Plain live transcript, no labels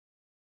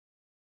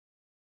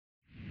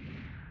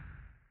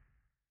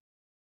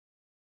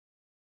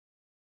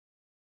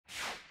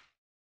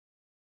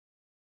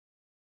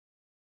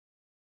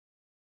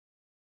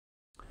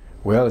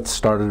Well, it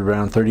started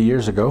around 30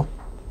 years ago.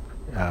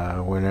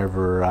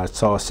 Whenever I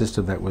saw a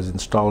system that was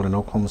installed in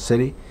Oklahoma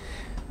City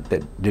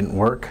that didn't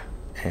work,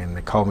 and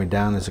they called me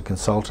down as a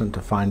consultant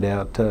to find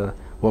out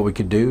what we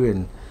could do.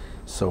 And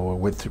so I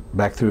went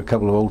back through a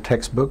couple of old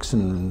textbooks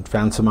and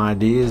found some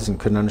ideas and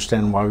couldn't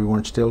understand why we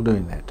weren't still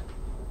doing that.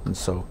 And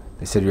so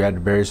they said you had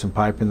to bury some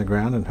pipe in the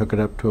ground and hook it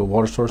up to a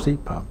water source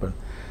heat pump. And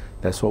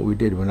that's what we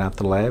did. We went out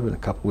to the lab, and a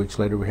couple of weeks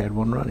later we had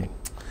one running.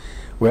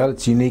 Well,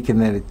 it's unique in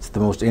that it's the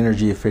most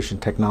energy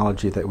efficient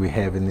technology that we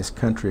have in this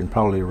country and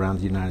probably around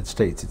the United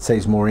States. It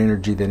saves more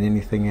energy than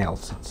anything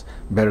else. It's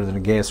better than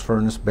a gas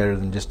furnace, better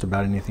than just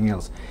about anything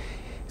else.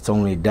 Its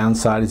only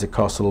downside is it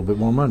costs a little bit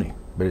more money,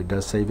 but it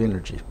does save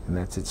energy, and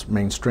that's its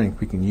main strength.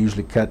 We can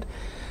usually cut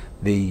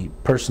the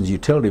person's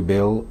utility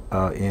bill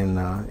in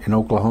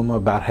Oklahoma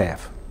about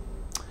half.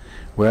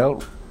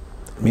 Well,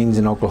 it means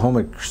in Oklahoma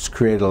it's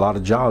created a lot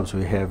of jobs.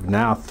 We have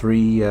now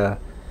 3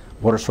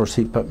 water source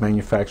heat pump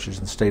manufacturers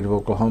in the state of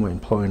Oklahoma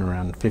employing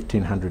around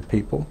 1,500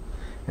 people,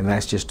 and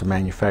that's just to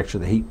manufacture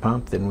the heat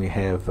pump. Then we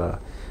have a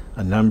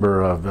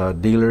number of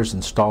dealers,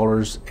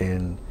 installers,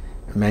 and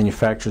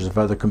manufacturers of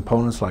other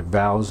components like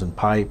valves and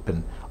pipe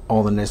and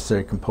all the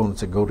necessary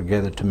components that go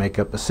together to make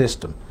up a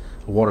system.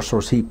 A water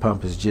source heat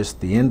pump is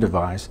just the end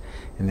device,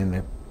 and then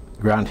the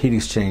ground heat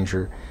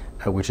exchanger,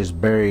 which is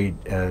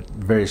buried at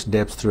various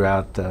depths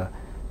throughout the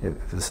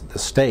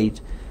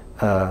state.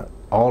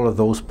 All of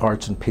those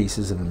parts and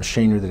pieces and the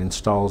machinery that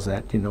installs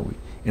that.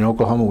 In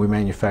Oklahoma we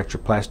manufacture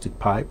plastic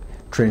pipe,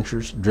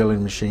 trenchers,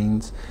 drilling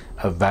machines,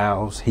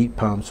 valves, heat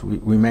pumps.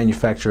 We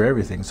manufacture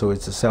everything, so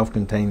it's a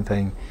self-contained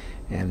thing,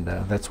 and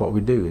that's what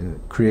we do. And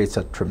it creates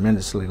a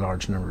tremendously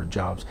large number of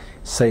jobs,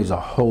 saves a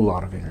whole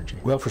lot of energy.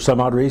 Well, for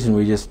some odd reason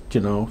we just,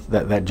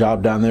 that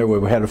job down there where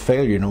we had a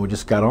failure, we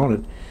just got on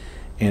it,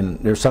 and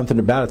there's something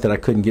about it that I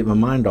couldn't get my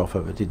mind off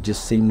of it. It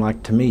just seemed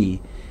like to me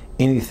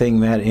anything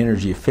that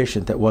energy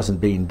efficient that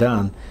wasn't being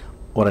done,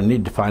 what I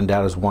needed to find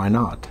out is why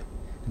not.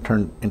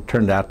 It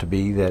turned out to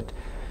be that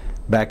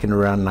back in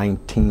around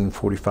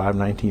 1945,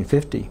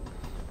 1950,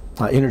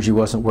 energy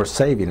wasn't worth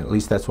saving. At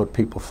least that's what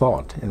people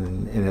thought.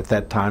 And at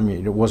that time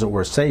it wasn't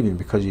worth saving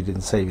because you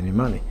didn't save any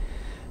money.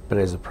 But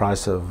as the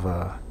price of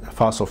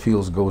fossil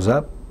fuels goes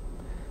up,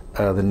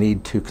 the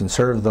need to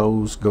conserve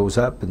those goes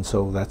up, and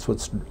so that's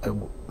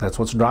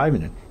what's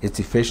driving it. It's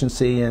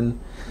efficiency, and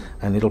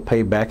it'll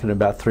pay back in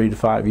about 3 to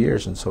 5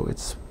 years, and so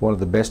it's one of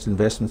the best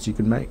investments you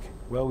can make.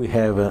 Well, we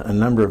have a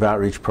number of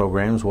outreach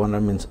programs. One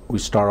of them is we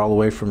start all the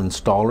way from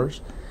installers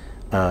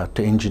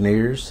to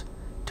engineers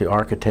to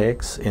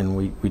architects, and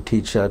we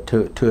teach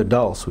to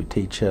adults. We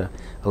teach a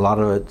lot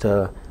of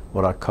it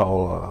what I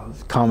call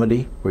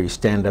comedy, where you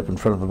stand up in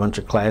front of a bunch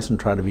of class and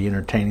try to be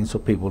entertaining so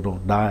people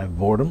don't die of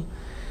boredom.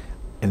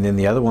 And then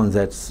the other one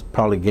that's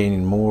probably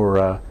gaining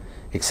more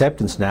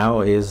acceptance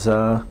now is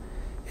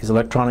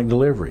electronic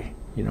delivery.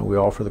 We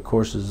offer the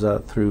courses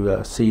through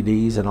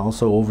CDs and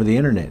also over the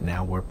internet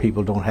now, where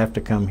people don't have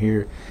to come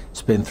here,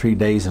 spend 3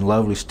 days in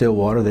lovely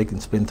Stillwater. They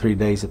can spend 3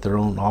 days at their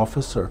own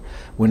office, or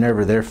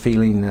whenever they're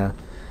feeling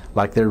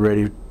like they're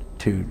ready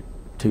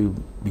to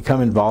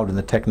become involved in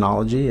the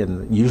technology.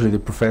 And usually the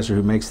professor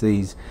who makes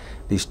these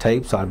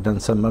tapes, I've done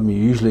some of them,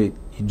 you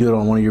do it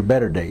on one of your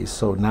better days.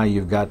 So now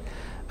you've got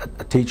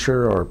a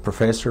teacher or a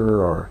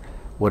professor or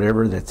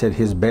whatever that's at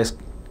his best,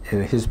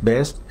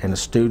 and a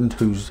student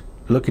who's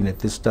looking at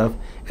this stuff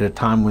at a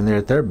time when they're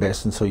at their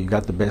best, and so you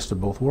got the best of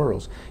both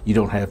worlds. You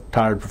don't have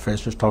tired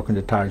professors talking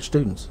to tired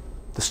students.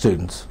 The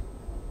students,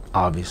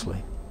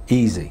 obviously.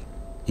 Easy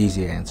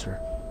answer.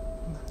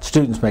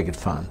 Students make it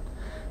fun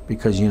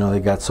because they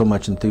got so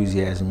much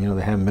enthusiasm.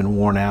 They haven't been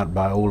worn out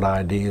by old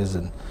ideas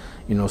and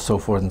so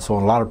forth and so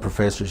on. A lot of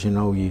professors,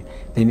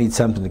 they need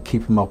something to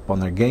keep them up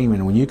on their game,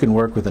 and when you can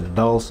work with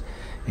adults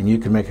and you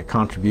can make a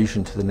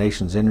contribution to the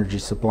nation's energy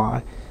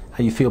supply,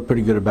 you feel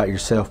pretty good about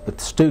yourself. But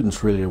the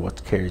students really are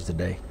what carries the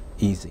day.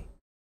 Easy.